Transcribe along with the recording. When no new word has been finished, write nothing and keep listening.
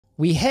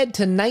we head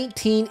to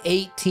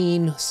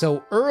 1918,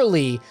 so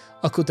early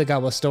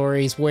Akutagawa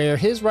stories, where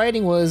his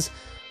writing was,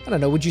 I don't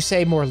know, would you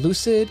say more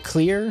lucid,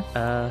 clear?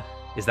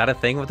 Is that a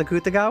thing with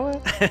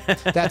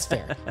Akutagawa? That's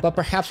fair. But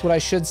perhaps what I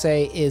should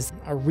say is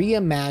a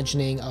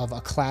reimagining of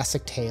a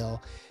classic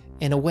tale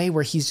in a way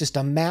where he's just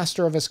a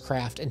master of his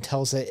craft and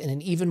tells it in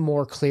an even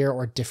more clear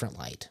or different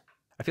light.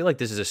 I feel like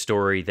this is a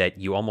story that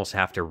you almost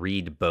have to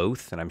read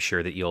both, and I'm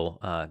sure that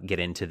you'll get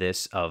into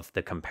this, of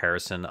the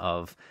comparison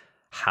of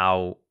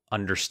how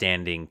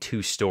understanding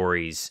two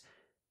stories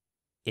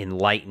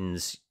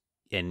enlightens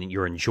in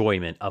your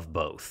enjoyment of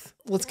both.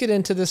 Let's get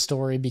into this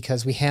story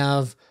because we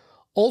have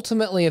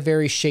ultimately a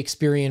very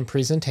Shakespearean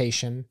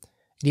presentation.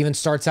 It even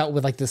starts out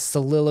with like this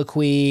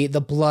soliloquy, the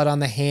blood on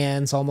the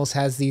hands almost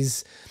has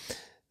these,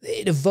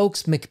 it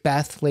evokes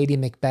Macbeth, Lady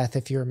Macbeth,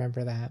 if you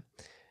remember that.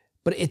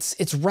 But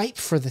it's ripe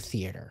for the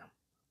theater,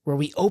 where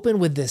we open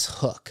with this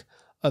hook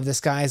of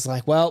this guy's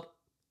like, well,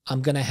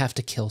 I'm going to have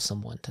to kill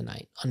someone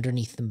tonight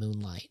underneath the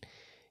moonlight.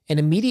 And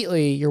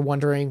immediately you're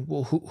wondering,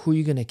 well, who are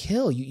you going to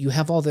kill? You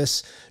have all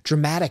this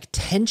dramatic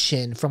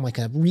tension from like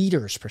a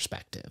reader's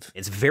perspective.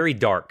 It's very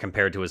dark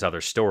compared to his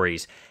other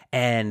stories.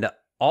 And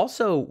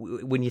also,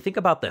 when you think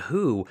about the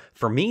who,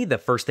 for me, the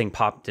first thing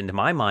popped into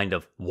my mind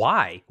of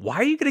why? Why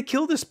are you going to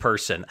kill this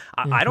person?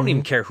 I don't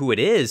even care who it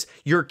is.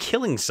 You're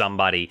killing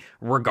somebody.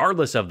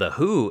 Regardless of the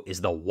who,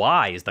 is the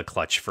why is the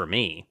clutch for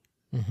me.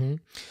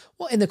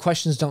 Well, and the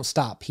questions don't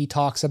stop. He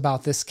talks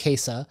about this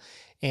Kesa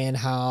and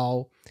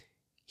how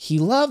he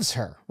loves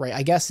her, right?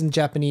 I guess in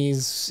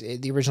Japanese,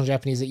 the original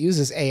Japanese, it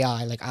uses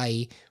AI, like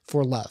ai,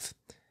 for love.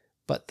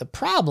 But the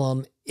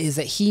problem is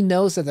that he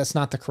knows that that's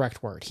not the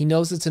correct word. He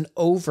knows it's an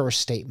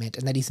overstatement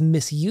and that he's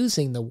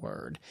misusing the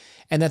word,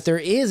 and that there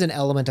is an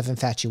element of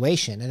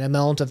infatuation, an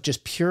amount of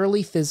just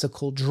purely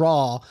physical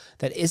draw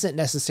that isn't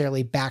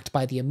necessarily backed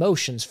by the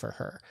emotions for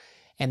her.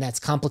 And that's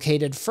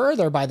complicated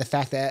further by the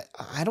fact that,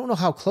 I don't know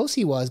how close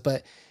he was,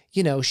 but,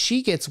 you know,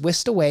 she gets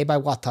whisked away by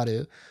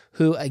Wataru,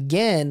 who,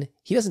 again,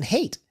 he doesn't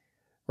hate.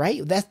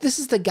 Right? This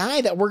is the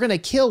guy that we're going to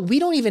kill. We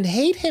don't even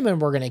hate him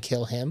and we're going to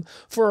kill him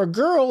for a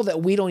girl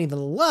that we don't even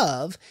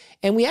love.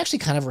 And we actually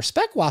kind of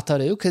respect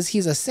Wataru because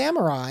he's a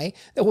samurai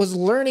that was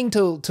learning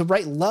to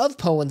write love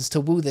poems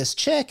to woo this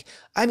chick.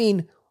 I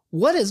mean,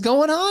 what is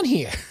going on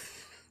here?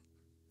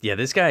 Yeah,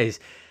 this guy's...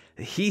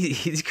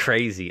 He's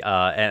crazy.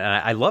 And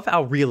I love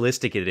how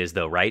realistic it is,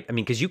 though, right? I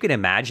mean, because you can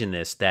imagine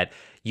this, that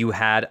you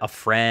had a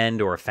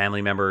friend or a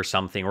family member or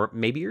something, or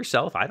maybe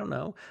yourself, I don't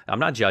know. I'm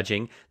not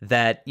judging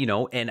that, you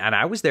know, and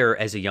I was there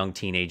as a young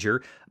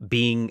teenager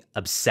being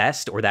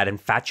obsessed, or that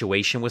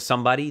infatuation with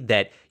somebody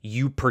that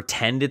you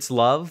pretend it's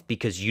love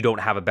because you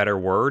don't have a better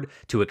word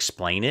to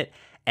explain it.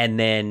 And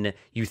then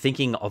you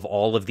thinking of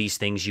all of these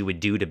things you would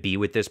do to be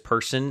with this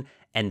person,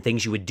 and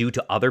things you would do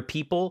to other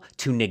people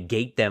to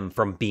negate them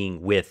from being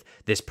with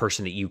this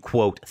person that you,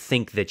 quote,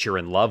 think that you're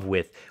in love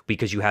with,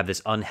 because you have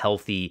this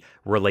unhealthy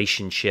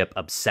relationship,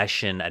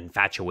 obsession,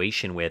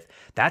 infatuation with.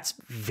 That's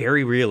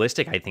very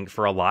realistic, I think,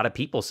 for a lot of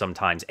people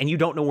sometimes. And you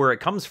don't know where it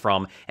comes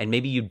from, and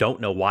maybe you don't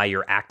know why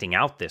you're acting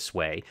out this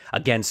way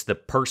against the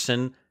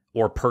person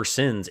or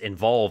persons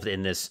involved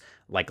in this,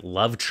 like,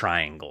 love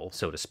triangle,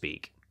 so to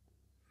speak.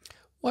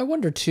 Well, I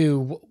wonder,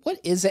 too, what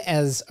is it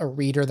as a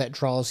reader that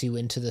draws you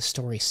into the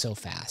story so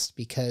fast?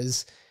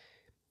 Because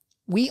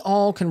we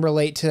all can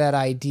relate to that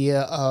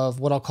idea of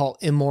what I'll call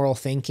immoral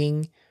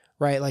thinking,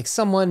 right? Like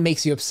someone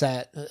makes you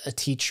upset, a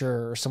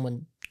teacher or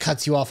someone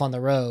cuts you off on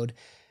the road,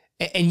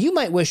 and you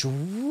might wish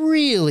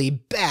really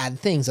bad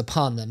things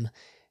upon them,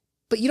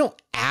 but you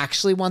don't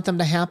actually want them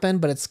to happen,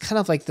 but it's kind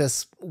of like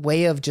this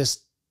way of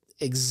just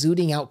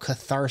exuding out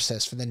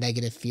catharsis for the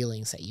negative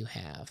feelings that you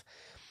have.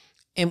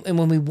 And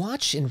when we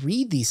watch and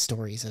read these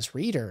stories as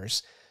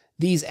readers,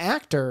 these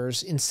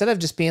actors, instead of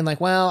just being like,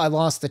 well, I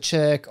lost the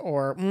chick,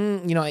 or,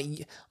 you know,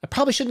 I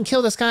probably shouldn't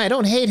kill this guy. I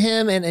don't hate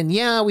him. And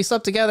yeah, we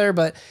slept together.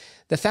 But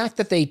the fact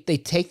that they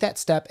take that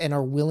step and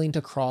are willing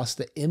to cross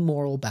the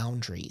immoral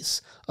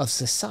boundaries of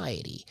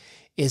society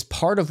is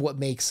part of what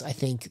makes, I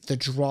think, the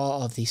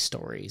draw of these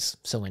stories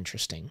so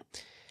interesting.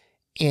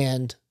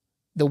 And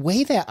the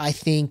way that I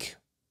think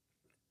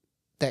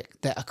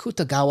that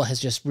Akutagawa has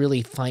just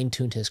really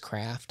fine-tuned his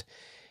craft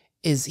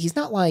is he's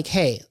not like,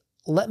 hey,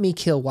 let me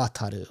kill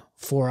Wataru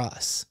for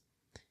us.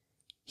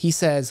 He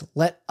says,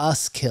 let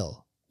us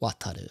kill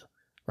Wataru,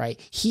 right?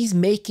 He's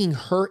making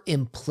her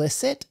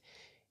implicit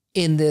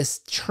in this,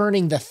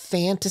 turning the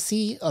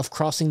fantasy of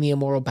crossing the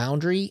immoral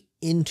boundary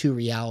into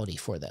reality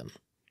for them.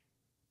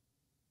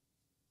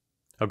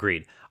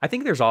 Agreed. I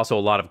think there's also a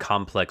lot of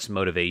complex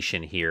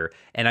motivation here,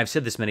 and I've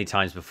said this many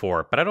times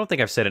before, but I don't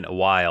think I've said it in a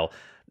while.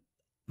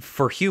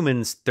 For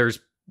humans, there's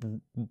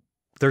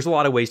a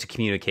lot of ways to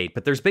communicate,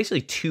 but there's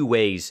basically two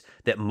ways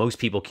that most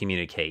people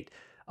communicate,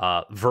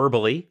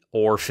 verbally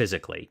or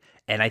physically.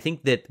 And I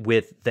think that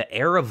with the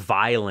air of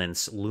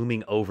violence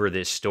looming over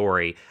this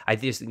story, I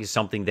think it's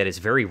something that is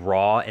very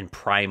raw and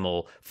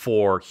primal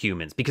for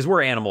humans, because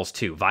we're animals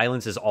too.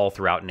 Violence is all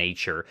throughout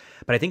nature.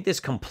 But I think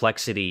this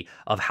complexity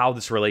of how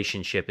this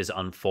relationship is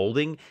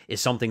unfolding is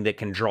something that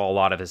can draw a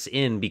lot of us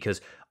in,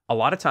 because a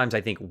lot of times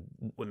I think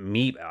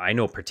I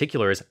know in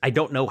particular is I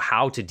don't know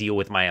how to deal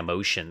with my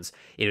emotions.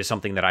 It is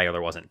something that I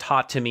either wasn't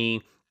taught to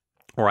me,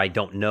 or I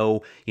don't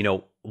know,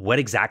 what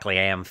exactly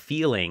I am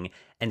feeling.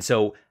 And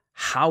so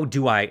how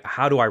do I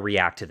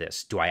react to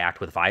this? Do I act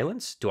with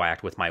violence? Do I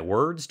act with my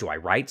words? Do I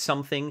write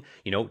something?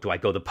 Do I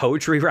go the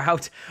poetry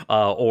route?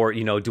 Or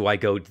do I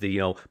go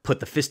the, put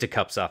the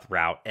fisticuffs up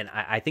route? And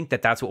I think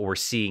that that's what we're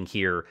seeing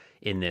here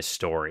in this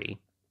story.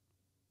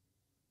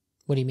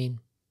 What do you mean?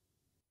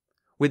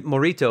 With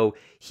Morito,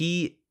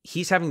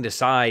 he's having to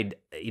decide,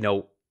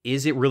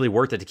 is it really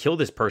worth it to kill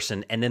this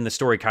person? And then the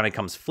story kind of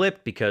comes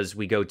flipped because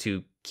we go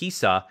to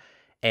Kesa,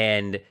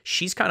 and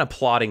she's kind of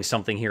plotting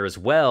something here as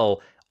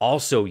well,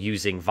 also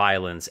using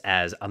violence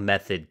as a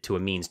method to a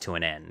means to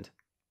an end.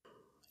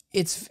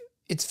 It's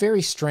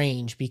very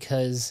strange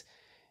because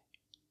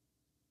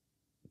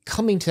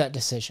coming to that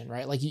decision,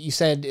 right? Like you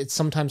said, it's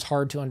sometimes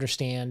hard to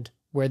understand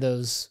where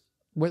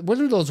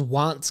do those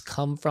wants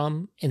come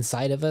from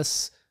inside of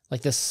us?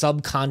 Like the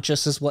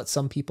subconscious is what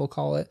some people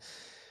call it.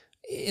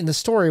 In the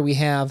story we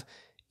have,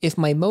 if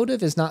my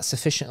motive is not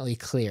sufficiently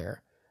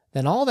clear,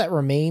 then all that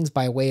remains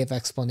by way of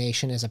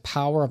explanation is a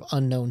power of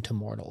unknown to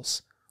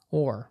mortals.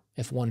 Or,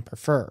 if one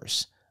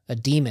prefers, a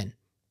demon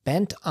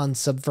bent on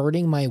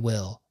subverting my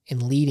will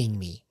and leading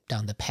me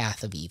down the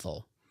path of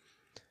evil.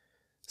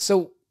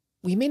 So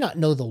we may not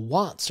know the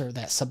wants or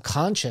that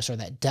subconscious or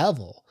that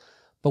devil,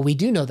 but we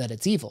do know that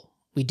it's evil.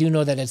 We do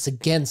know that it's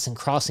against and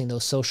crossing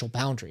those social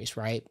boundaries,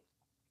 right?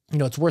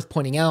 It's worth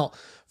pointing out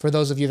for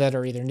those of you that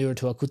are either newer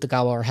to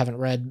Akutagawa or haven't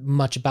read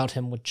much about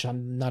him, which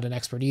I'm not an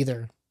expert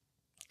either.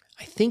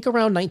 I think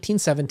around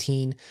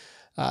 1917,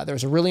 there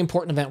was a really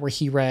important event where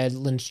he read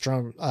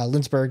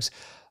Lindbergh's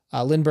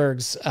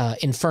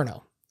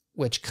Inferno,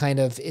 which kind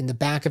of in the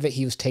back of it,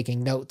 he was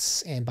taking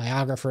notes, and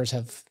biographers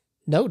have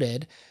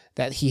noted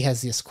that he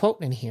has this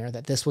quote in here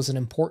that this was an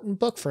important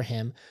book for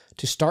him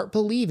to start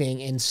believing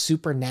in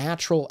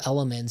supernatural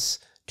elements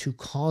to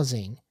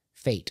causing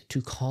fate,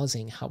 to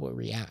causing how we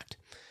react.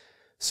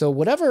 So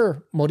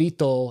whatever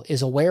Morito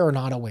is aware or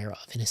not aware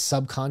of in his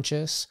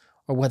subconscious,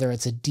 or whether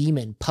it's a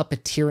demon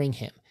puppeteering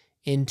him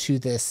into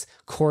this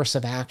course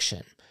of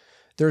action,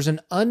 there's an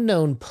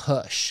unknown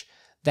push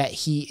that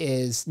he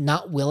is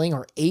not willing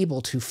or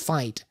able to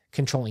fight,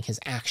 controlling his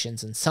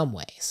actions in some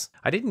ways.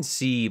 I didn't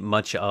see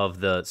much of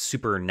the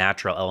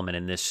supernatural element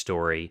in this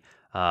story.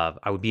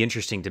 I would be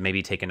interesting to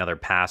maybe take another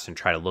pass and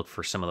try to look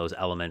for some of those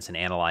elements and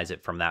analyze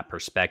it from that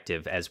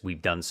perspective, as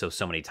we've done so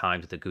many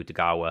times with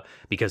Akutagawa,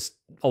 because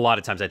a lot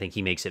of times I think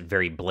he makes it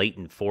very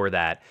blatant for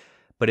that.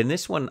 But in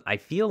this one, I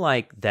feel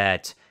like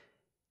that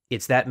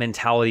it's that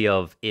mentality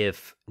of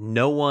if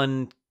no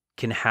one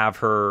can have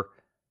her,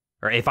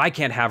 or if I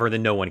can't have her,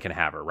 then no one can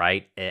have her,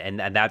 right? And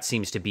that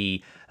seems to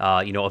be,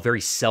 a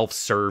very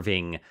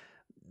self-serving,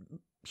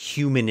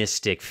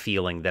 humanistic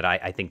feeling that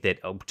I think that,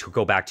 to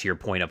go back to your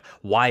point of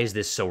why is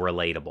this so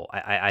relatable?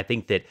 I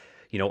think that,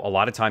 a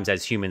lot of times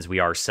as humans, we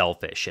are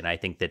selfish. And I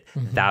think that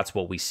that's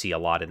what we see a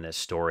lot in this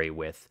story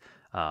with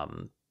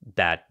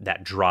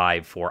that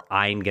drive for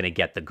I'm going to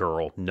get the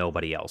girl,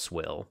 nobody else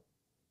will.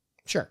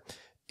 Sure.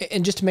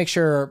 And just to make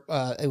sure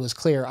it was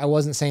clear, I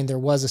wasn't saying there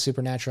was a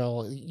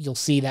supernatural. You'll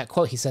see that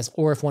quote. He says,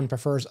 or if one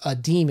prefers, a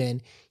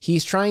demon.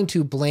 He's trying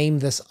to blame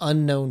this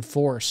unknown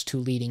force to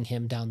leading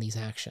him down these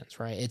actions,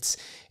 right?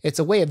 It's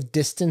a way of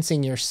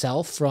distancing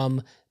yourself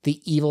from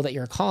the evil that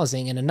you're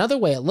causing. And another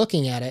way of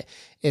looking at it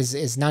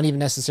is not even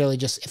necessarily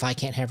just if I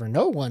can't have her,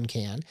 no one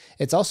can.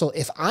 It's also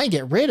if I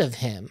get rid of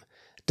him,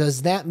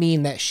 does that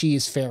mean that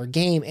she's fair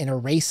game and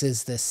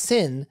erases the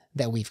sin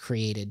that we've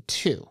created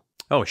too?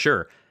 Oh,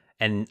 sure.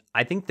 And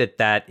I think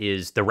that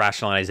is the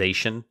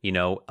rationalization,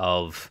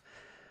 of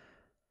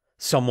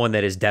someone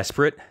that is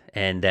desperate,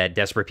 and that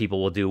desperate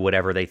people will do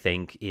whatever they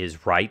think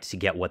is right to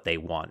get what they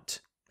want.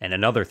 And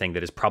another thing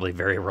that is probably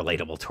very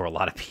relatable to a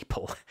lot of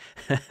people.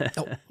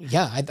 Oh,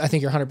 yeah, I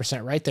think you're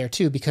 100% right there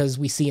too, because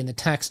we see in the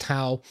text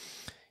how,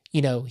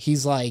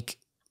 he's like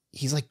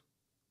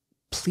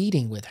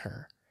pleading with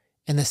her.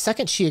 And the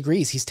second she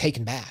agrees, he's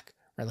taken back,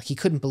 right? Like he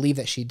couldn't believe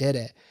that she did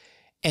it.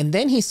 And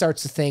then he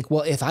starts to think,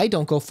 well, if I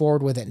don't go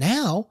forward with it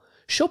now,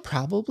 she'll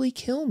probably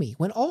kill me.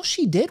 When all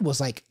she did was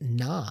like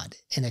nod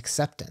in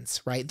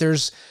acceptance, right?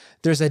 There's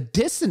a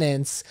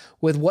dissonance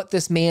with what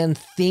this man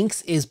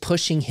thinks is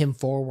pushing him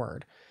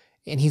forward.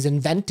 And he's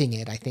inventing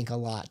it, I think, a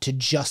lot to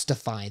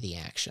justify the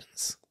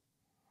actions.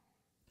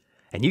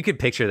 And you could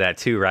picture that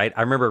too, right?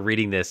 I remember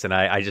reading this and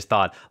I just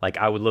thought, like,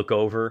 I would look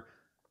over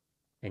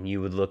and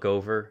you would look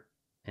over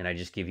and I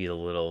just give you the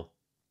little...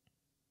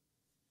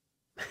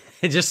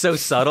 It's just so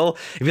subtle.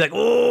 You'd be like,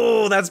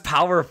 oh, that's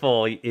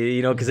powerful,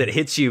 because it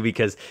hits you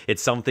because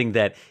it's something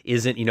that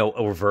isn't,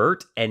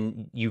 overt.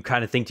 And you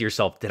kind of think to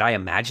yourself, did I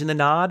imagine the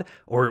nod,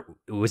 or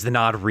was the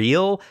nod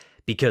real?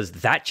 Because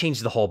that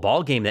changed the whole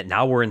ball game, that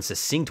now we're in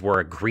succinct, we're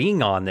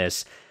agreeing on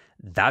this.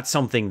 That's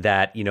something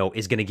that,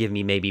 is going to give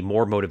me maybe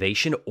more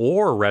motivation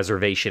or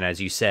reservation, as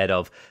you said,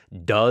 of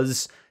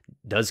does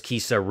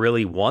Kesa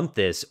really want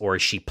this, or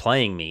is she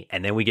playing me?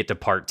 And then we get to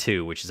part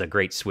two, which is a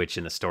great switch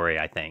in the story,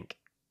 I think.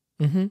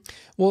 Mm-hmm.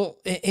 Well,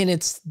 and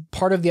it's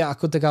part of the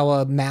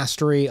Akutagawa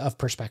mastery of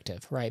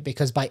perspective, right?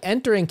 Because by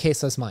entering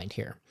Kesa's mind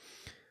here,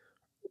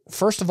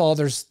 first of all,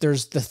 there's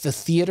the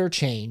theater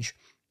change.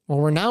 Well,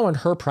 we're now in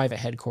her private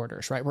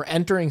headquarters, right? We're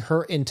entering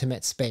her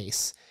intimate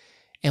space.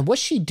 And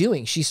what's she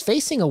doing? She's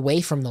facing away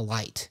from the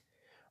light,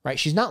 right?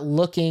 She's not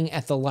looking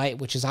at the light,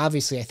 which is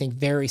obviously, I think,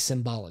 very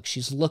symbolic.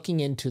 She's looking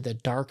into the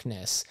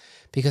darkness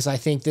because I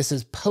think this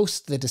is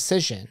post the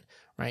decision,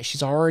 right?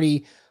 She's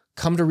already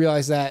come to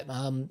realize that,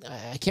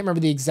 I can't remember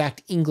the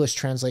exact English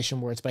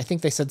translation words, but I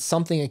think they said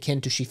something akin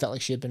to she felt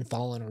like she had been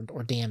fallen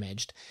or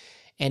damaged.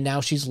 And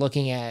now she's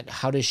looking at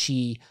how does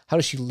she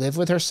live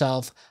with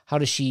herself? How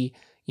does she,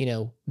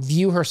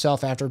 view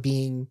herself after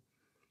being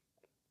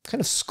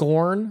kind of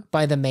scorned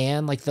by the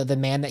man, like the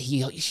man that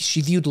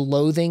she viewed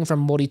loathing from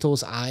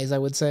Morito's eyes, I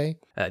would say.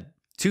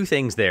 Two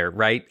things there,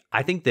 right?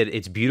 I think that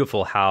it's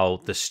beautiful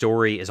how the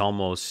story is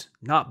almost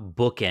not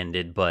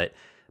bookended, but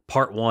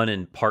part 1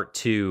 and part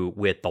 2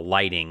 with the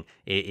lighting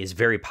is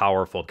very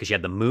powerful because you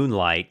had the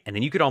moonlight, and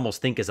then you could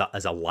almost think as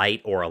a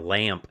light or a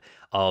lamp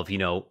of,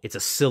 it's a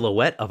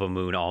silhouette of a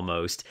moon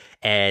almost,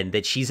 and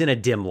that she's in a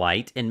dim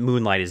light and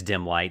moonlight is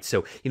dim light.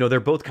 So, they're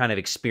both kind of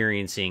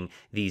experiencing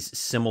these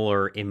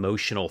similar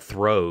emotional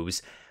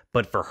throes.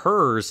 But for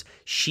hers,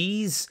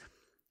 she's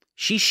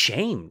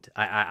shamed,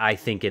 I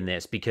think, in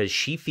this because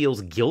she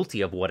feels guilty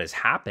of what has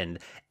happened.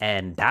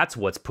 And that's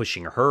what's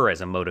pushing her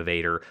as a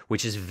motivator,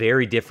 which is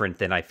very different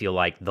than I feel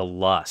like the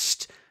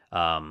lust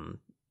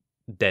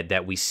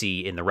that we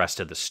see in the rest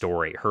of the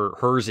story.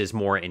 Hers is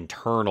more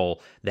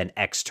internal than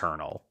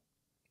external.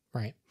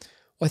 Right.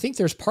 Well, I think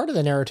there's part of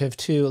the narrative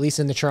too, at least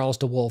in the Charles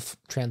de Wolfe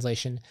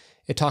translation.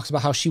 It talks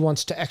about how she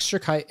wants to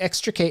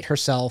extricate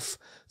herself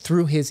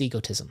through his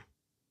egotism.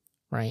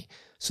 Right.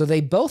 So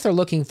they both are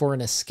looking for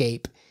an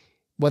escape,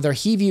 whether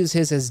he views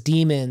his as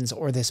demons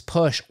or this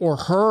push or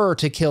her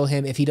to kill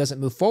him if he doesn't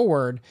move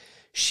forward.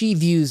 She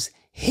views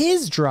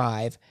his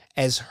drive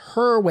as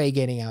her way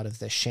getting out of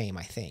this shame,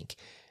 I think.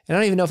 And I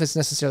don't even know if it's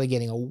necessarily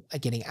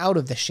getting out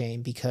of the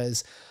shame,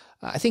 because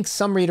I think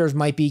some readers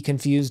might be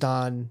confused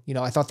on,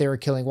 I thought they were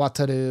killing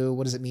Wataru.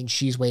 What does it mean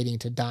she's waiting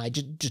to die?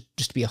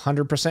 Just to be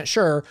 100%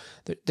 sure,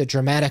 the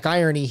dramatic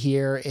irony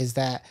here is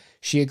that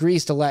she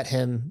agrees to let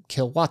him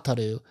kill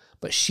Wataru,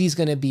 but she's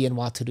going to be in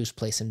Wataru's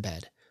place in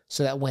bed.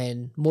 So that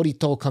when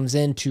Morito comes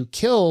in to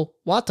kill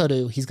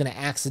Wataru, he's going to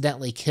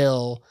accidentally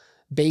kill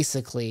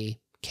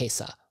basically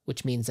Kesa,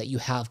 which means that you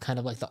have kind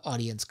of like the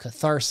audience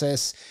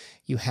catharsis.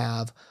 You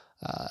have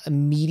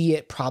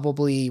immediate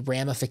probably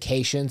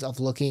ramifications of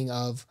looking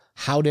of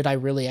how did I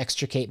really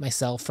extricate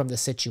myself from the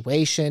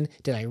situation?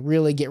 Did I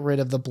really get rid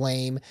of the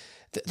blame?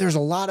 There's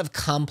a lot of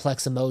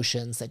complex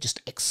emotions that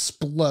just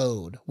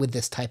explode with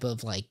this type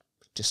of like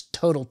just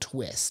total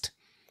twist.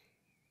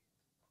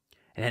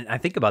 And I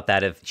think about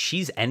that, if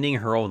she's ending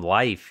her own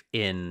life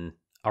in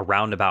a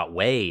roundabout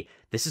way,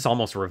 this is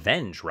almost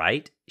revenge,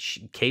 right?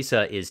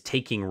 Kesa is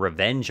taking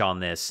revenge on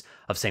this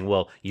of saying,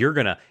 well, you're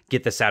going to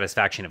get the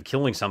satisfaction of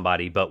killing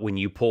somebody, but when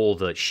you pull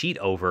the sheet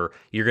over,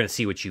 you're going to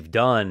see what you've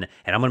done,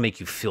 and I'm going to make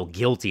you feel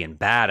guilty and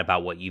bad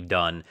about what you've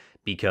done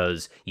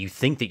because you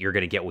think that you're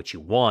going to get what you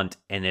want,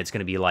 and it's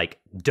going to be like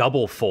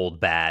double fold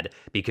bad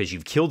because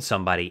you've killed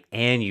somebody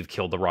and you've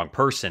killed the wrong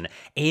person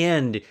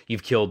and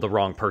you've killed the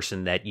wrong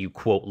person that you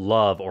quote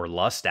love or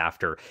lust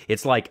after.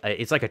 It's like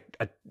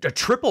a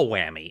triple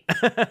whammy.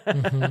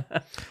 Mm-hmm.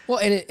 Well,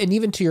 and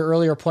even to your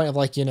earlier point of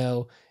like,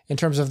 in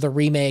terms of the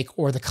remake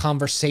or the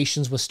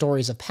conversations with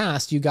stories of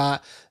past, you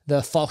got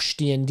the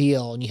Faustian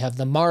deal and you have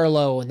the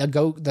Marlowe and the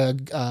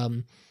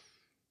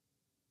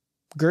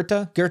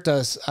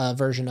Goethe's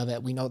version of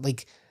it. We know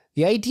like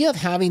the idea of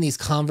having these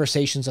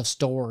conversations of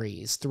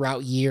stories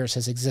throughout years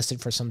has existed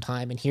for some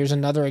time. And here's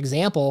another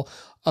example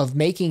of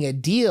making a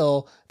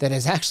deal that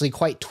is actually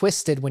quite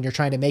twisted when you're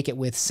trying to make it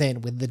with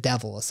sin, with the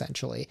devil,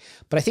 essentially.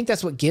 But I think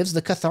that's what gives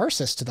the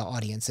catharsis to the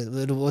audience.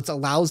 It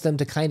allows them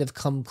to kind of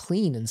come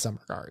clean in some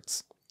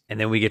regards. And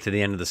then we get to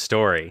the end of the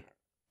story,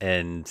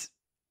 and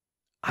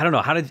I don't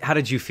know, how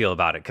did you feel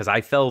about it? Because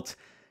I felt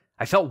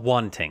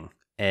wanting.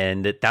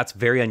 And that's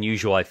very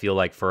unusual, I feel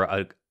like,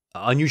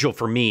 unusual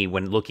for me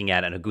when looking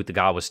at an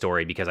Akutagawa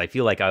story, because I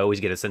feel like I always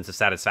get a sense of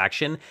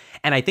satisfaction.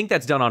 And I think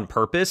that's done on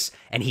purpose,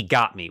 and he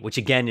got me, which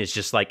again is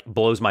just like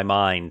blows my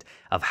mind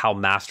of how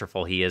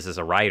masterful he is as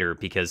a writer,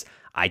 because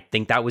I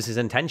think that was his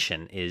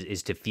intention,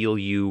 is to feel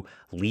you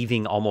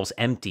leaving almost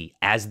empty,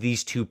 as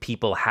these two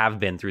people have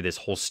been through this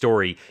whole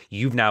story.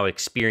 You've now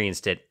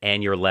experienced it,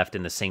 and you're left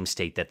in the same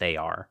state that they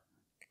are.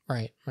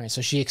 Right.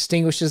 So she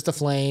extinguishes the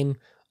flame,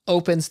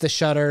 opens the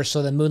shutter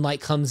so the moonlight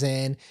comes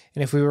in.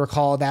 And if we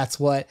recall, that's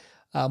what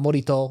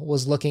Morito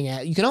was looking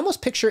at. You can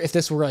almost picture if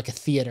this were like a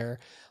theater,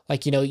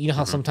 like, you know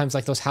how sometimes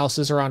like those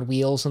houses are on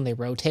wheels and they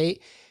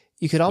rotate.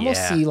 You could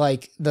almost see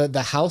like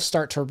the house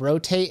start to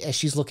rotate as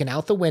she's looking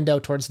out the window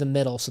towards the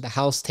middle. So the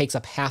house takes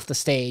up half the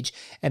stage,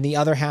 and the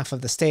other half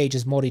of the stage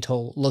is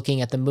Morito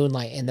looking at the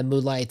moonlight, and the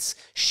moonlight's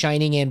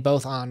shining in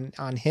both on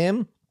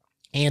him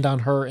and on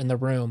her in the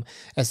room,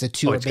 as the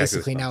two are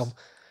basically now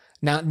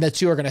the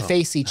two are going to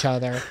face each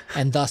other,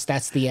 and thus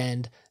that's the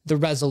end. the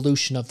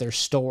resolution of their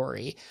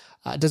story.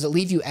 Does it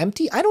leave you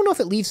empty? I don't know if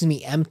it leaves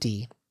me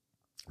empty,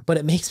 but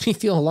it makes me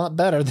feel a lot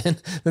better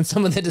than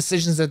some of the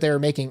decisions that they were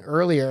making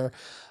earlier.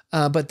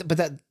 But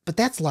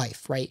that's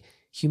life, right?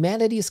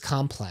 Humanity is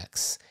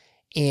complex,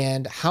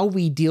 and how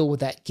we deal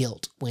with that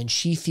guilt when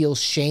she feels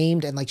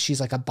shamed and like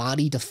she's like a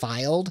body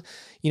defiled,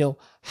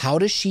 how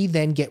does she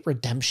then get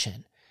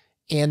redemption?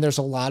 And there's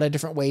a lot of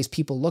different ways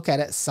people look at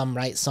it, some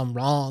right, some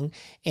wrong.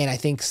 And I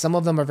think some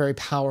of them are very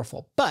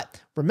powerful.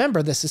 But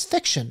remember, this is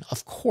fiction,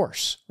 of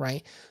course,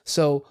 right?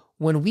 So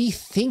when we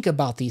think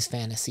about these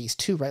fantasies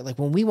too, right? Like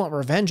when we want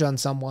revenge on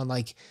someone,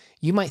 like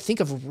you might think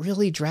of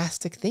really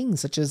drastic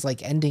things, such as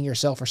like ending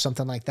yourself or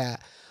something like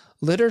that.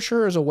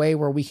 Literature is a way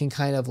where we can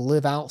kind of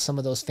live out some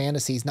of those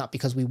fantasies, not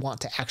because we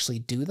want to actually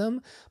do them,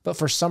 but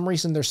for some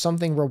reason there's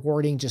something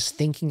rewarding just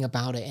thinking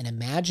about it and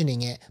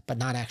imagining it, but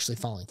not actually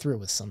following through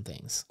with some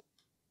things.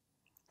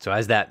 So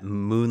as that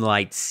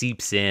moonlight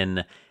seeps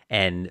in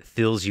and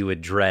fills you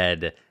with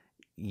dread,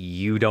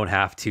 you don't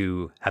have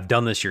to have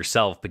done this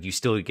yourself, but you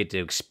still get to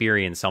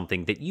experience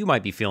something that you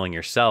might be feeling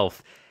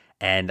yourself.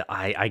 And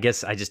I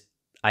guess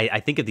I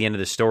think at the end of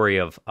the story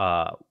of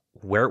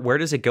where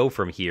does it go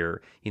from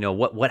here?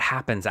 What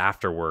happens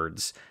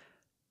afterwards?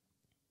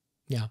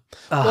 Yeah.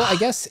 Well, I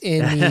guess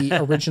in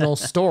the original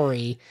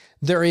story,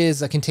 there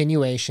is a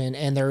continuation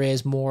and there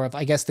is more of,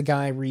 I guess the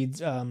guy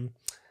reads,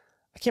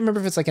 I can't remember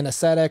if it's like an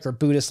ascetic or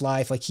Buddhist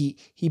life. Like he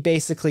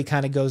basically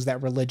kind of goes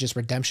that religious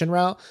redemption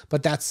route,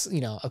 but that's,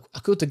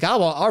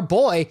 Akutagawa, our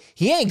boy,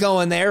 he ain't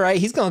going there, right?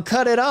 He's going to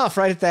cut it off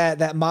right at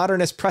that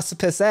modernist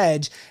precipice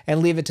edge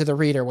and leave it to the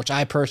reader, which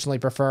I personally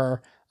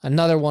prefer.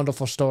 Another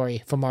wonderful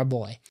story from our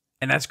boy.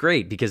 And that's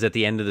great because at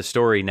the end of the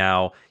story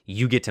now,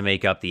 you get to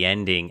make up the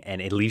ending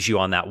and it leaves you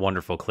on that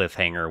wonderful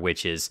cliffhanger,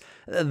 which is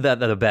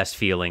the best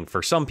feeling.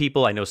 For some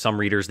people, I know some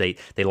readers, they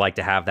like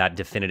to have that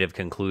definitive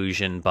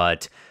conclusion,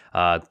 but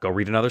go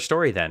read another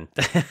story then.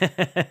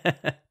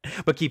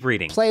 But keep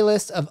reading.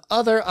 Playlist of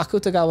other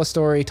Akutagawa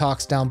story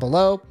talks down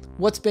below.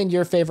 What's been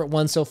your favorite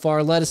one so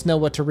far? Let us know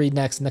what to read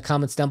next in the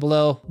comments down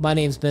below. My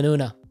name's Ben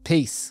Una.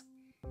 Peace.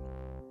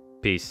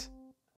 Peace.